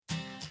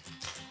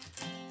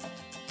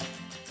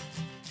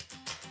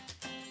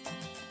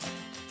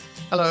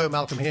Hello,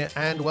 Malcolm here,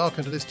 and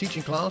welcome to this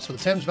teaching class for the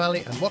Thames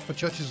Valley and Watford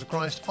Churches of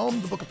Christ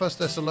on the book of 1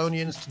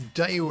 Thessalonians.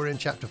 Today we're in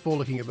chapter 4,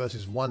 looking at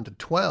verses 1 to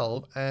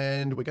 12,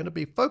 and we're going to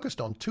be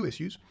focused on two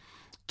issues,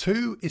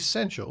 two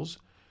essentials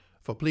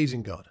for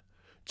pleasing God.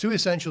 Two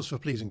essentials for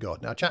pleasing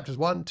God. Now, chapters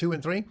 1, 2,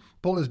 and 3,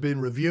 Paul has been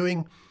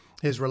reviewing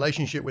his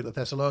relationship with the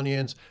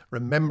Thessalonians,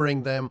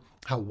 remembering them,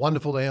 how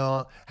wonderful they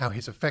are, how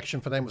his affection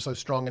for them was so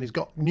strong. And he's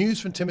got news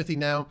from Timothy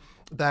now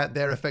that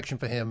their affection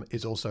for him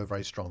is also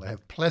very strong. They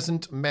have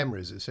pleasant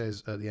memories, it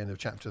says at the end of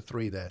chapter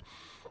 3 there.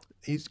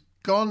 He's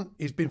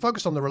been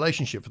focused on the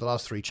relationship for the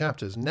last three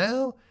chapters.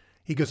 Now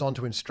he goes on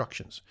to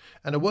instructions.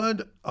 And a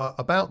word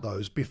about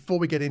those before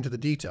we get into the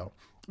detail,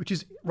 which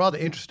is rather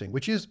interesting,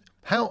 which is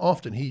how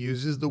often he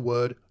uses the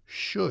word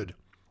should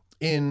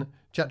in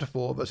chapter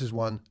 4, verses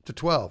 1 to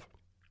 12.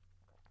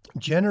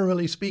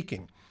 Generally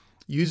speaking,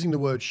 using the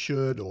word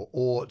should or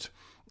ought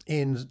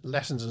in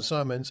lessons and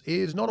sermons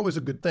is not always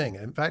a good thing.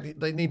 In fact,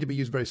 they need to be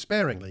used very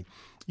sparingly.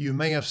 You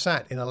may have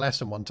sat in a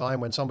lesson one time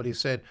when somebody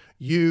said,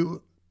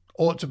 you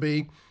ought to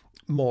be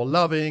more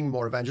loving,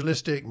 more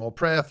evangelistic, more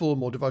prayerful,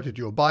 more devoted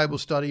to your Bible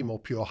study, more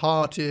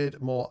pure-hearted,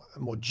 more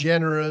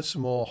generous,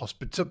 more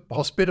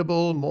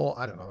hospitable, more,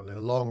 I don't know, a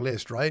long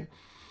list, right?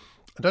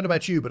 I don't know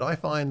about you, but I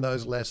find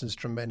those lessons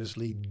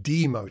tremendously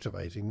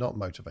demotivating, not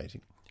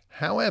motivating.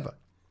 However,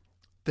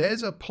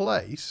 there's a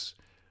place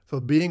for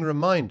being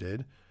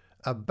reminded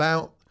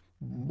about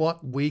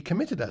what we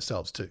committed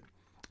ourselves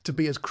to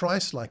be as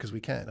Christ-like as we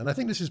can. And I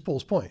think this is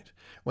Paul's point.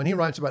 When he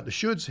writes about the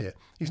shoulds here,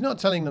 he's not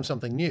telling them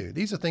something new.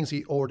 These are things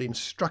he already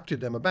instructed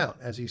them about.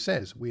 As he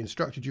says, we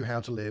instructed you how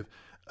to live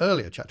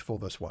earlier, chapter 4,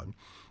 verse 1.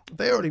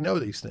 They already know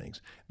these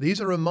things. These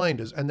are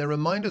reminders, and they're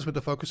reminders with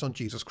the focus on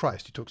Jesus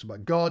Christ. He talks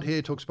about God here,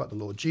 he talks about the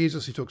Lord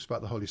Jesus, he talks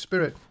about the Holy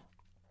Spirit.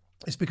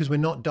 It's because we're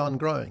not done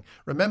growing.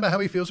 Remember how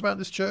he feels about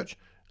this church?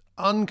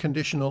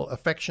 Unconditional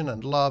affection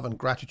and love and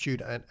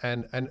gratitude,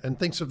 and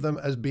thinks of them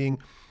as being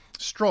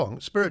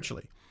strong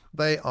spiritually.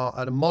 They are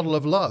at a model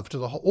of love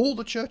to all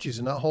the churches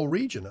in that whole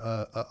region,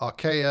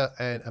 Achaia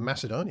and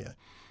Macedonia.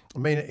 I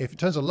mean, if in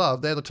terms of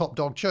love, they're the top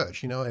dog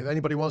church. You know, if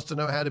anybody wants to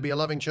know how to be a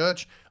loving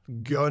church,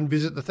 go and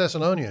visit the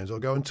Thessalonians or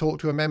go and talk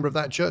to a member of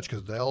that church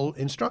because they'll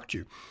instruct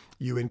you.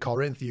 You in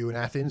Corinth, you in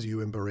Athens,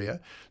 you in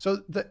Berea. So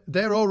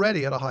they're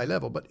already at a high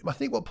level. But I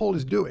think what Paul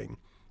is doing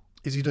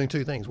is he's doing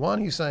two things. One,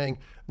 he's saying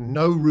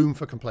no room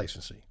for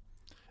complacency.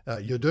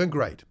 You're doing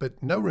great,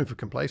 but no room for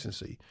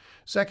complacency.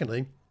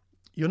 Secondly,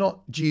 you're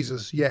not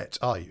Jesus yet,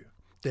 are you?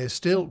 There's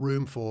still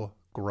room for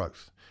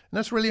growth. And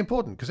that's really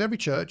important because every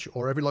church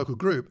or every local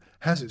group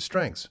has its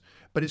strengths,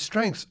 but its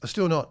strengths are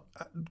still not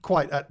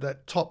quite at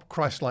that top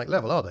Christ-like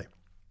level, are they?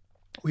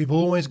 We've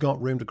always got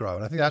room to grow.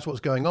 And I think that's what's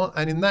going on.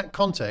 And in that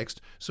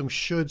context, some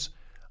shoulds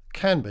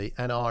can be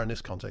and are in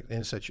this context,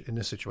 in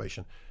this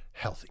situation,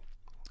 healthy.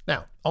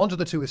 Now, on to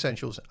the two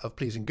essentials of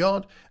pleasing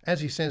God.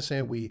 As he says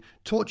here, we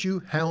taught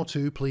you how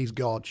to please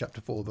God, chapter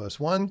 4, verse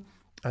 1.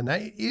 And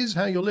that is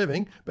how you're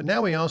living. But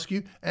now we ask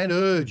you and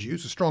urge you,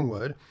 it's a strong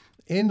word,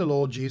 in the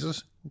Lord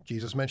Jesus,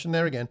 Jesus mentioned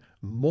there again,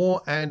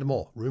 more and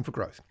more, room for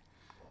growth.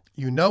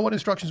 You know what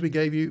instructions we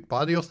gave you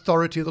by the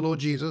authority of the Lord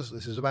Jesus.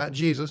 This is about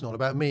Jesus, not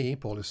about me,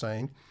 Paul is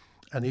saying.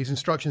 And these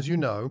instructions you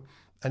know.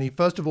 And he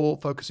first of all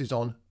focuses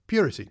on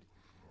purity.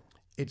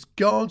 It's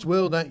God's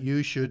will that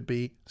you should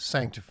be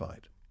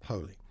sanctified,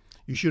 holy.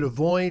 You should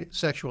avoid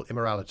sexual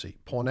immorality,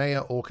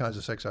 porneia, all kinds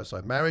of sex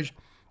outside marriage.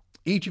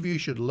 Each of you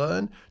should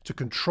learn to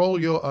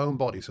control your own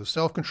body. So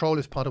self-control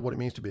is part of what it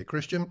means to be a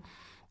Christian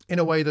in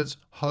a way that's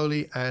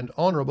holy and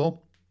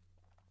honorable,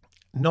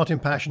 not in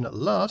passionate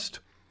lust,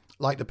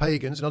 like the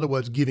pagans. In other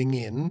words, giving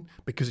in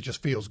because it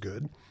just feels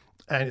good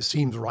and it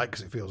seems right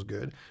because it feels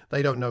good.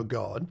 They don't know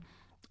God.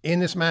 In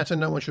this matter,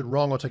 no one should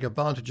wrong or take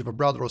advantage of a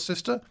brother or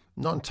sister.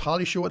 Not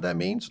entirely sure what that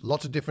means.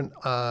 Lots of different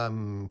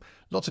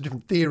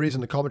theories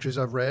in the commentaries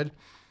I've read.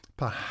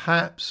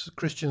 Perhaps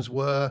Christians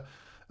were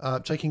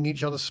taking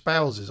each other's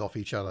spouses off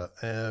each other,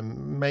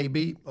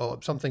 maybe, or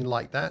something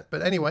like that.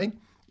 But anyway,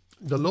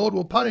 the Lord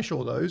will punish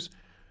all those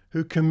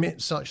who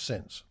commit such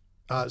sins.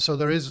 So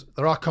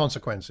there are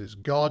consequences.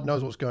 God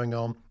knows what's going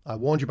on. I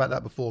warned you about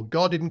that before.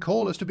 God didn't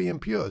call us to be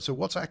impure. So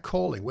what's our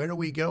calling? Where are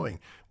we going?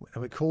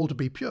 We're called to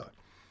be pure,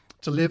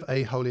 to live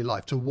a holy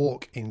life, to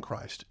walk in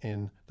Christ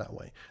in that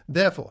way.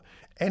 Therefore,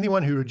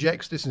 anyone who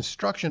rejects this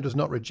instruction does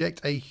not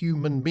reject a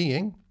human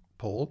being,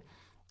 Paul,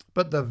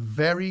 but the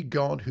very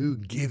God who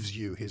gives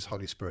you his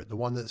Holy Spirit, the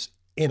one that's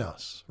in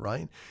us,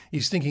 right?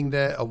 He's thinking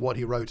there of what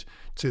he wrote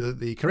to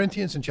the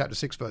Corinthians in chapter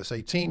 6, verse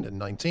 18 and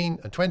 19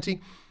 and 20.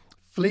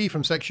 Flee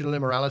from sexual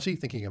immorality,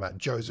 thinking about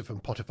Joseph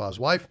and Potiphar's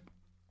wife.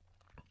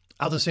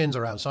 Other sins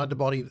are outside the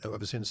body.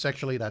 Whoever sins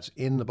sexually, that's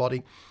in the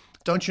body.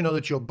 Don't you know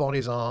that your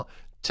bodies are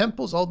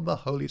temples of the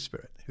Holy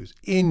Spirit who's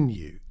in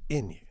you,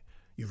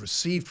 You've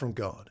received from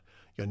God.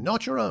 You're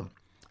not your own.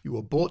 You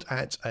were bought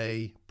at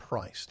a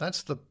price.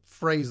 That's the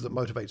phrase that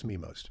motivates me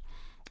most.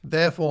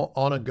 Therefore,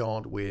 honor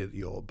God with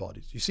your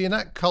bodies. You see, in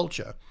that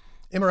culture,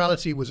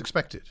 immorality was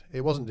expected.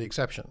 It wasn't the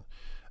exception.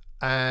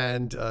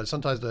 And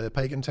sometimes the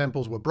pagan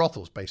temples were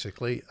brothels,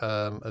 basically,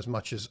 as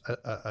much as,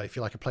 if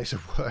you like, a place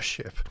of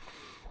worship.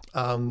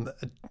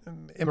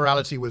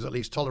 Immorality was at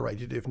least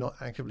tolerated, if not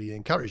actively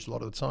encouraged a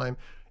lot of the time.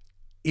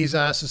 Is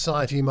our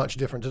society much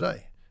different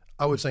today?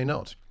 I would say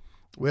not.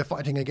 We're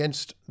fighting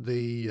against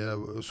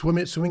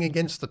swimming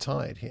against the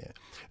tide here.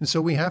 And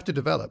so we have to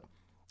develop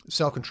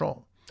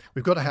self-control.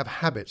 We've got to have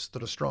habits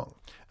that are strong.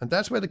 And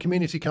that's where the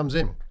community comes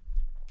in.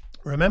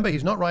 Remember,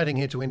 he's not writing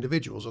here to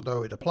individuals,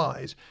 although it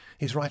applies.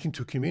 He's writing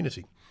to a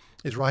community.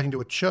 He's writing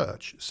to a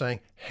church saying,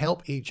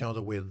 help each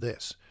other with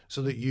this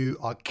so that you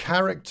are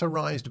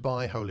characterized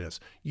by holiness.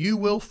 You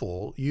will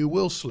fall, you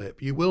will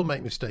slip, you will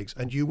make mistakes,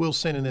 and you will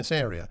sin in this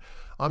area.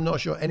 I'm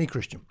not sure any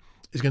Christian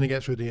is going to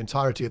get through the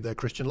entirety of their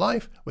Christian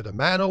life, whether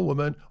man or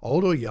woman,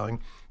 old or young,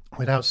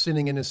 without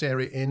sinning in this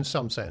area in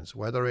some sense,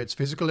 whether it's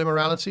physical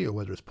immorality or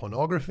whether it's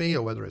pornography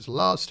or whether it's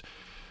lust.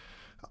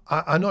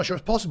 I'm not sure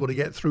it's possible to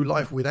get through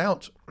life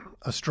without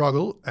a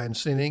struggle and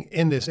sinning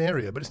in this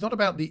area. But it's not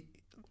about the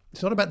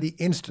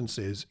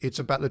instances. It's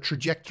about the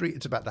trajectory.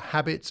 It's about the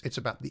habits. It's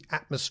about the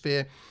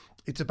atmosphere.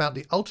 It's about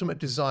the ultimate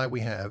desire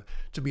we have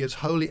to be as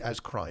holy as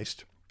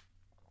Christ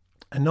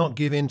and not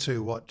give in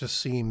to what just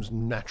seems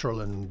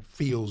natural and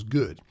feels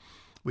good.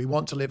 We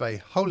want to live a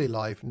holy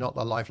life, not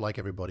a life like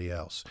everybody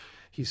else.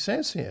 He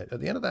says here at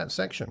the end of that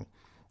section,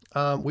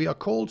 we are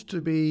called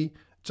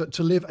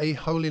to live a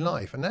holy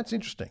life. And that's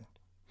interesting.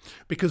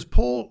 Because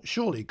Paul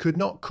surely could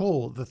not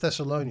call the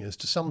Thessalonians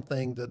to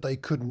something that they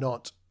could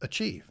not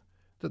achieve,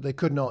 that they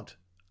could not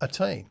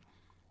attain.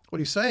 What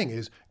he's saying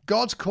is,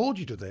 God's called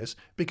you to this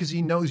because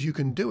he knows you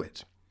can do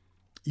it.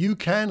 You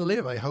can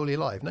live a holy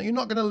life. Now, you're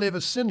not going to live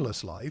a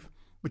sinless life,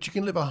 but you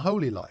can live a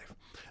holy life.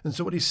 And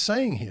so what he's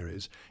saying here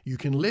is, you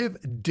can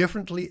live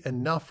differently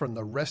enough from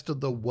the rest of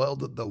the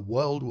world that the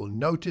world will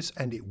notice,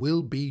 and it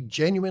will be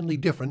genuinely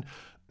different,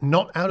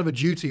 not out of a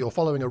duty or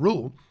following a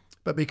rule,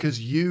 but because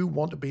you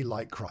want to be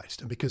like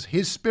Christ and because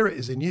his Spirit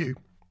is in you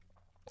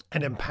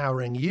and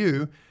empowering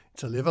you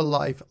to live a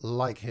life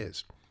like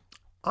his.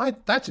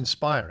 That's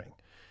inspiring.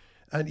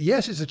 And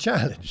yes, it's a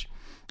challenge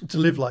to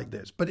live like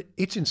this, but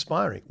it's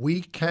inspiring.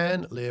 We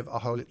can live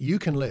you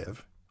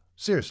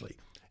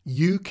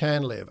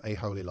can live a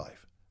holy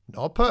life.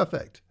 Not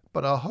perfect,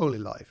 but a holy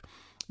life.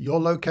 Your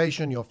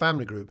location, your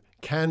family group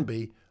can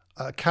be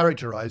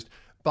characterized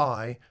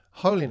by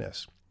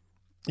holiness.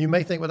 You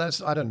may think, well,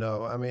 I don't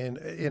know. I mean,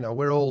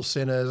 we're all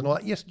sinners and all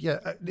that. Yes,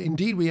 yeah,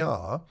 indeed we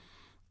are.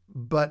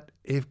 But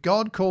if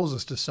God calls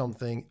us to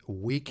something,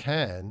 we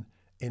can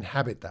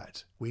inhabit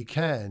that. We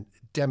can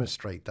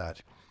demonstrate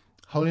that.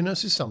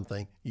 Holiness is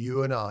something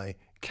you and I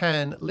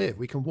can live.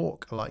 We can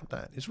walk like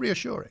that. It's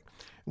reassuring.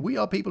 We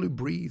are people who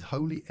breathe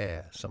holy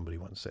air, somebody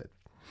once said.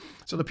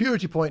 So the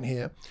purity point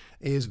here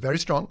is very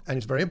strong and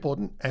it's very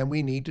important, and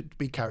we need to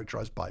be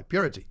characterized by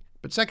purity.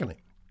 But secondly,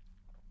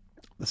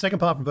 the second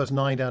part from verse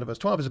 9 down to verse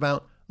 12 is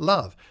about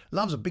love.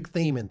 Love's a big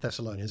theme in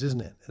Thessalonians,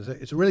 isn't it?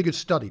 It's a really good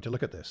study to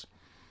look at this.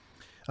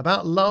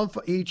 About love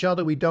for each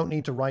other, we don't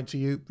need to write to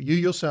you. You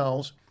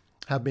yourselves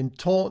have been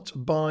taught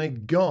by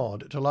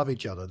God to love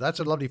each other. That's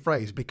a lovely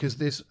phrase, because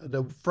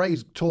the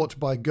phrase taught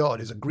by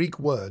God is a Greek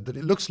word that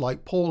it looks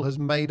like Paul has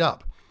made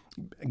up.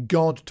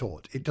 God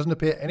taught. It doesn't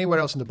appear anywhere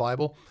else in the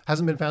Bible,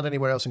 hasn't been found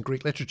anywhere else in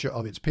Greek literature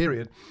of its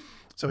period.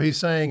 So he's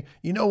saying,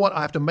 you know what,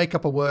 I have to make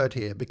up a word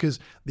here, because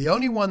the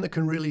only one that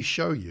can really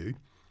show you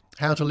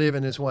how to live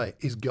in this way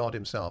is God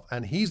himself.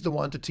 And he's the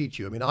one to teach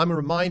you. I mean, I'm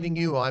reminding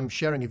you, I'm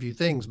sharing a few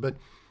things, but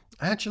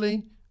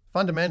actually,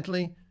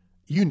 fundamentally,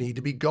 you need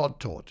to be God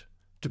taught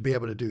to be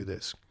able to do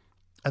this.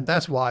 And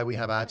that's why we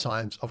have our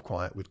times of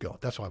quiet with God.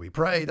 That's why we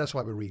pray. That's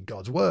why we read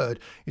God's word.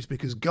 It's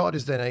because God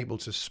is then able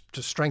to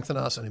strengthen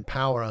us and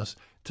empower us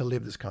to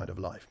live this kind of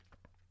life.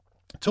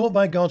 Taught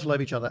by God to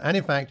love each other. And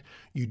in fact,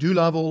 you do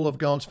love all of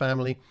God's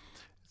family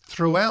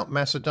throughout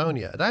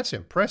Macedonia. That's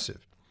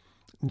impressive.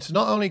 It's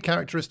not only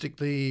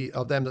characteristically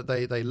of them that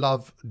they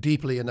love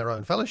deeply in their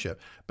own fellowship,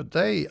 but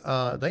they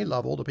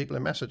love all the people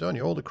in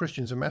Macedonia, all the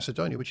Christians in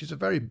Macedonia, which is a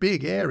very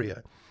big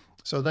area.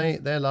 So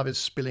their love is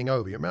spilling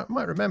over. You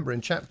might remember in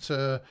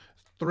chapter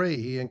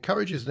 3, he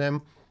encourages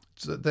them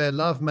that their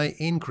love may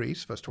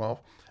increase, verse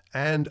 12,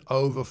 and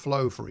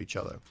overflow for each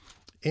other.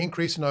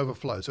 Increase and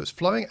overflow. So it's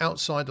flowing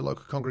outside the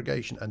local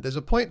congregation. And there's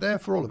a point there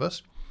for all of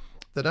us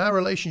that our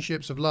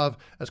relationships of love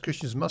as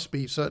Christians must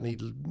be certainly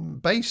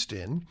based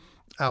in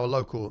our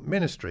local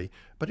ministry,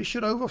 but it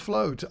should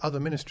overflow to other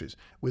ministries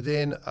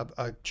within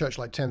a church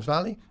like Thames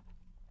Valley.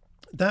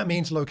 That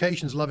means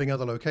locations loving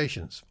other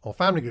locations, or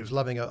family groups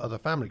loving other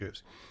family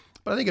groups.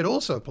 But I think it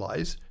also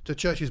applies to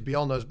churches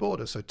beyond those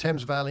borders. So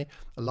Thames Valley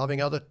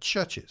loving other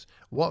churches,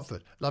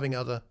 Watford loving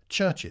other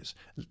churches,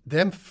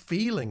 them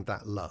feeling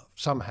that love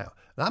somehow.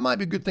 That might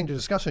be a good thing to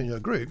discuss in your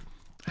group.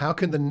 How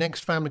can the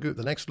next family group,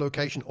 the next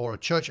location, or a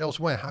church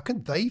elsewhere, how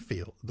can they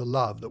feel the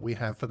love that we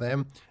have for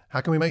them?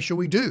 How can we make sure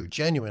we do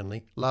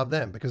genuinely love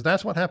them? Because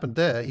that's what happened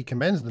there. He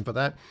commends them for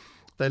that.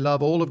 They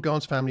love all of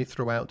God's family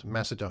throughout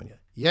Macedonia.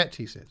 Yet,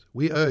 he says,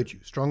 we urge you,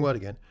 strong word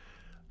again,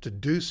 to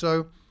do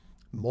so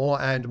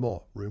more and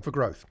more. Room for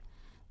growth.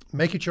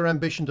 Make it your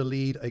ambition to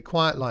lead a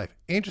quiet life.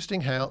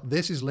 Interesting how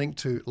this is linked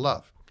to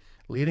love.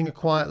 Leading a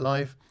quiet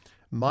life,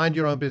 mind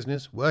your own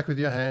business, work with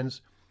your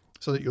hands,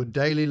 so that your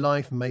daily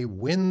life may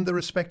win the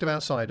respect of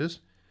outsiders,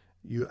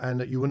 and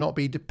that you will not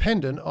be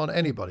dependent on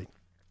anybody.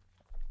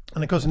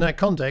 And of course, in that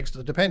context,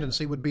 the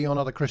dependency would be on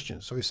other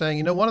Christians. So he's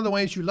saying, one of the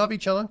ways you love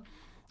each other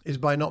is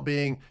by not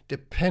being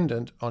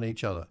dependent on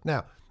each other.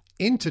 Now,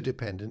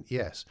 interdependent,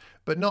 yes,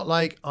 but not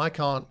like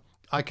I'm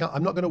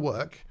not going to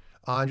work.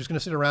 I'm just going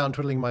to sit around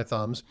twiddling my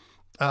thumbs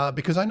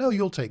because I know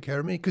you'll take care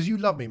of me because you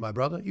love me, my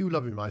brother. You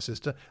love me, my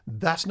sister.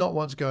 That's not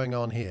what's going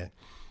on here.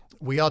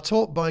 We are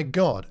taught by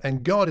God,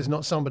 and God is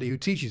not somebody who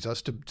teaches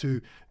us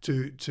to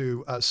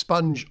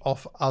sponge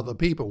off other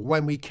people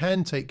when we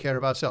can take care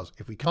of ourselves.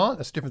 If we can't,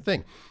 that's a different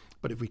thing.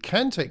 But if we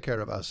can take care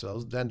of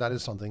ourselves, then that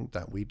is something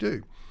that we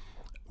do.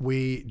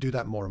 We do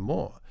that more and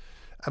more.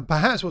 And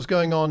perhaps what's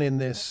going on in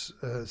this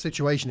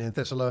situation in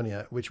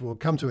Thessalonica, which we'll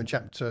come to in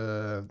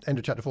end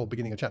of chapter 4,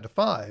 beginning of chapter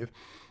 5,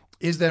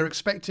 is they're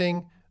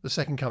expecting the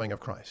second coming of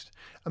Christ.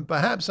 And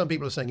perhaps some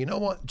people are saying,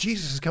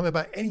 Jesus is coming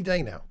back any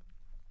day now.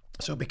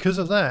 So because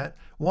of that,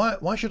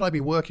 why should I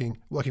be working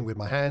with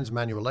my hands,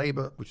 manual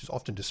labor, which is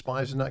often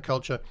despised in that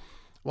culture?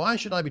 Why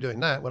should I be doing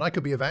that when I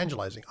could be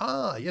evangelizing?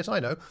 Yes, I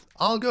know.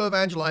 I'll go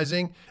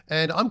evangelizing,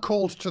 and I'm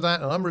called to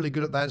that, and I'm really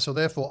good at that, so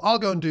therefore I'll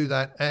go and do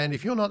that. And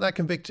if you're not that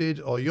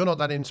convicted or you're not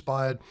that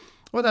inspired,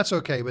 well, that's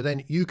okay, but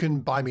then you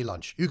can buy me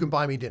lunch. You can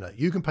buy me dinner.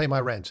 You can pay my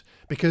rent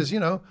because,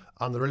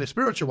 I'm the really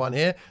spiritual one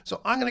here.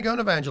 So I'm going to go and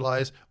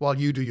evangelize while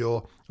you do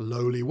your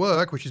lowly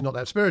work, which is not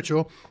that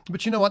spiritual.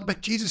 But you know what?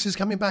 But Jesus is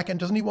coming back, and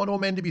doesn't he want all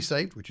men to be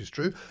saved, which is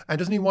true? And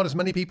doesn't he want as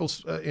many people,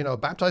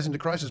 baptized into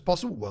Christ as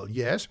possible? Well,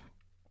 yes.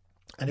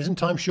 And isn't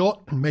time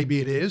short?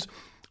 Maybe it is.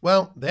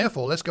 Well,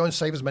 therefore, let's go and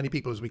save as many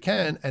people as we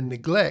can and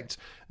neglect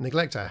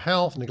our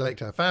health,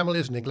 neglect our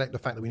families, neglect the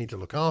fact that we need to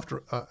look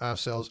after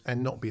ourselves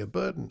and not be a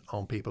burden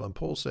on people. And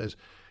Paul says,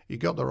 you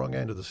got the wrong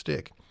end of the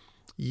stick.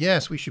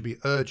 Yes, we should be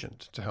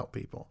urgent to help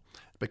people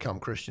become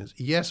Christians.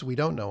 Yes, we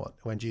don't know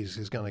when Jesus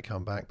is going to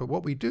come back. But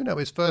what we do know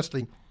is,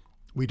 firstly,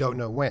 we don't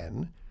know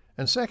when.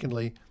 And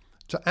secondly,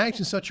 to act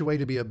in such a way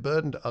to be a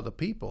burden to other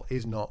people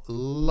is not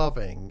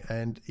loving.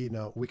 And,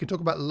 we can talk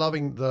about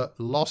loving the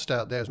lost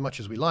out there as much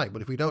as we like,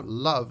 but if we don't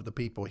love the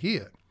people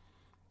here,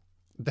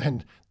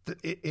 then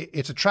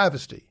it's a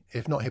travesty,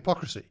 if not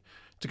hypocrisy,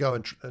 to go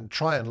and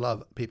try and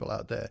love people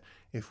out there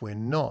if we're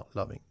not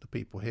loving the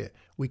people here.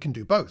 We can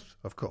do both,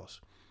 of course,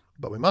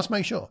 but we must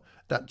make sure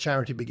that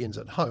charity begins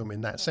at home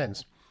in that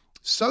sense,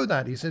 so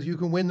that, he says, you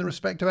can win the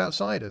respect of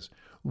outsiders.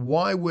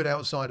 Why would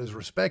outsiders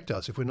respect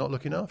us if we're not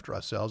looking after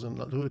ourselves and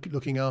not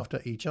looking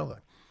after each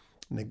other?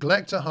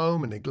 Neglect at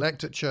home and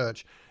neglect at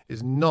church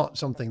is not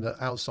something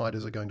that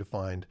outsiders are going to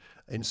find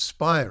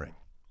inspiring.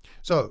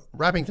 So,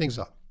 wrapping things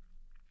up.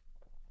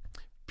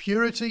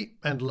 Purity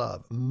and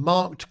love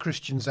marked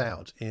Christians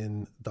out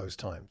in those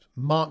times.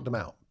 Marked them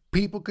out.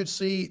 People could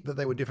see that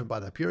they were different by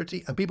their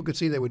purity, and people could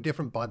see they were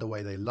different by the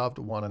way they loved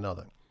one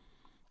another.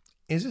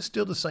 Is it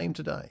still the same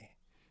today?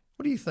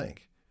 What do you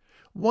think?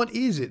 What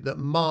is it that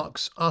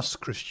marks us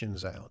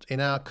Christians out in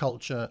our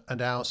culture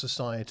and our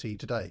society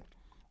today?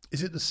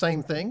 Is it the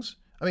same things?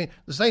 I mean,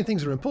 the same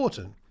things are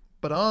important,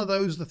 but are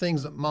those the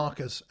things that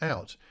mark us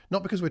out?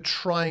 Not because we're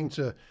trying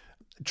to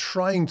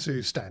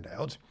stand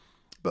out,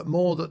 but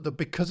more that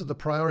because of the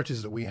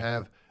priorities that we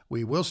have,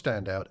 we will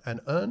stand out and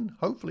earn,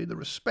 hopefully, the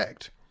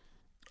respect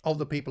of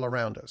the people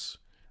around us.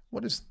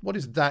 What is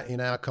that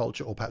in our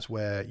culture, or perhaps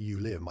where you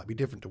live? Might be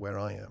different to where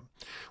I am.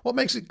 What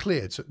makes it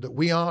clear that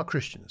we are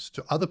Christians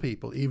to other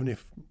people, even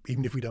if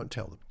we don't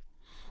tell them?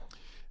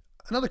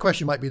 Another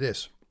question might be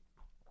this: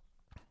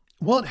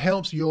 what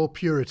helps your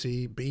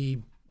purity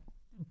be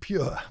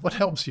pure? What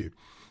helps you?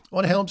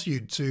 What helps you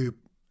to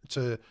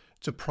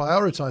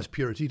prioritize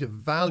purity, to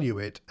value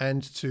it,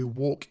 and to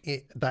walk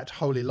that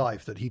holy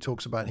life that he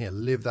talks about here?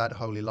 Live that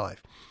holy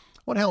life.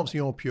 What helps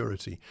your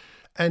purity?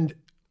 And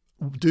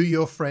do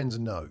your friends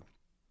know?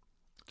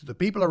 Do the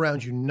people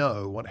around you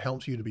know what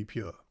helps you to be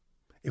pure?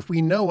 If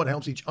we know what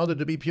helps each other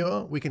to be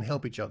pure, we can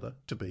help each other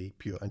to be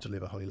pure and to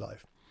live a holy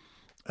life.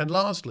 And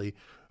lastly,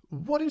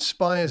 what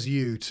inspires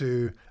you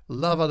to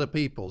love other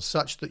people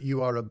such that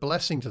you are a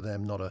blessing to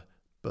them, not a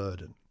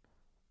burden?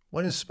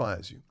 What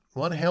inspires you?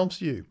 What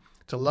helps you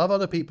to love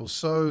other people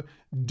so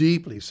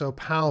deeply, so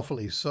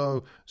powerfully,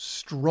 so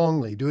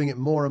strongly, doing it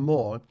more and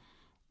more,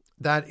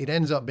 that it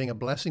ends up being a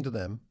blessing to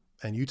them,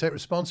 and you take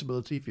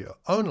responsibility for your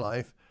own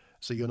life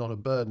so you're not a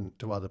burden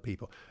to other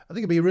people? I think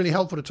it'd be really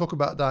helpful to talk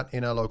about that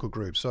in our local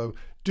group. So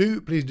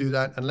please do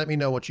that and let me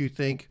know what you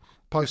think.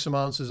 Post some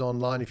answers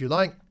online if you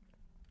like,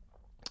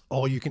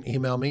 or you can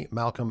email me,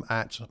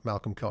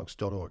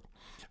 malcolm@malcolmcox.org.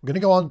 We're going to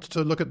go on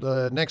to look at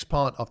the next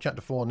part of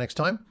chapter 4 next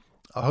time.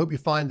 I hope you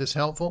find this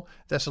helpful.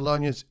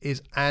 Thessalonians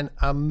is an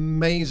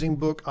amazing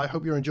book. I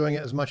hope you're enjoying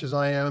it as much as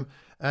I am.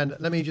 And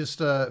let me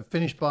just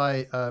finish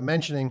by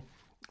mentioning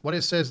what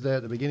it says there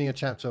at the beginning of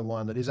chapter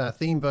 1, that is our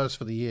theme verse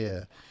for the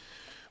year.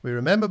 We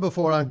remember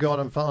before our God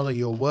and Father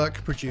your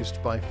work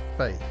produced by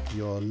faith,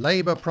 your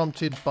labor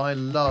prompted by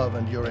love,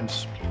 and your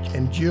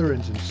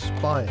endurance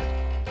inspired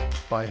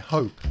by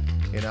hope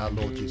in our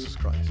Lord Jesus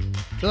Christ.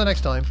 Till the next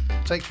time,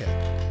 take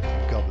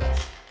care. God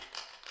bless.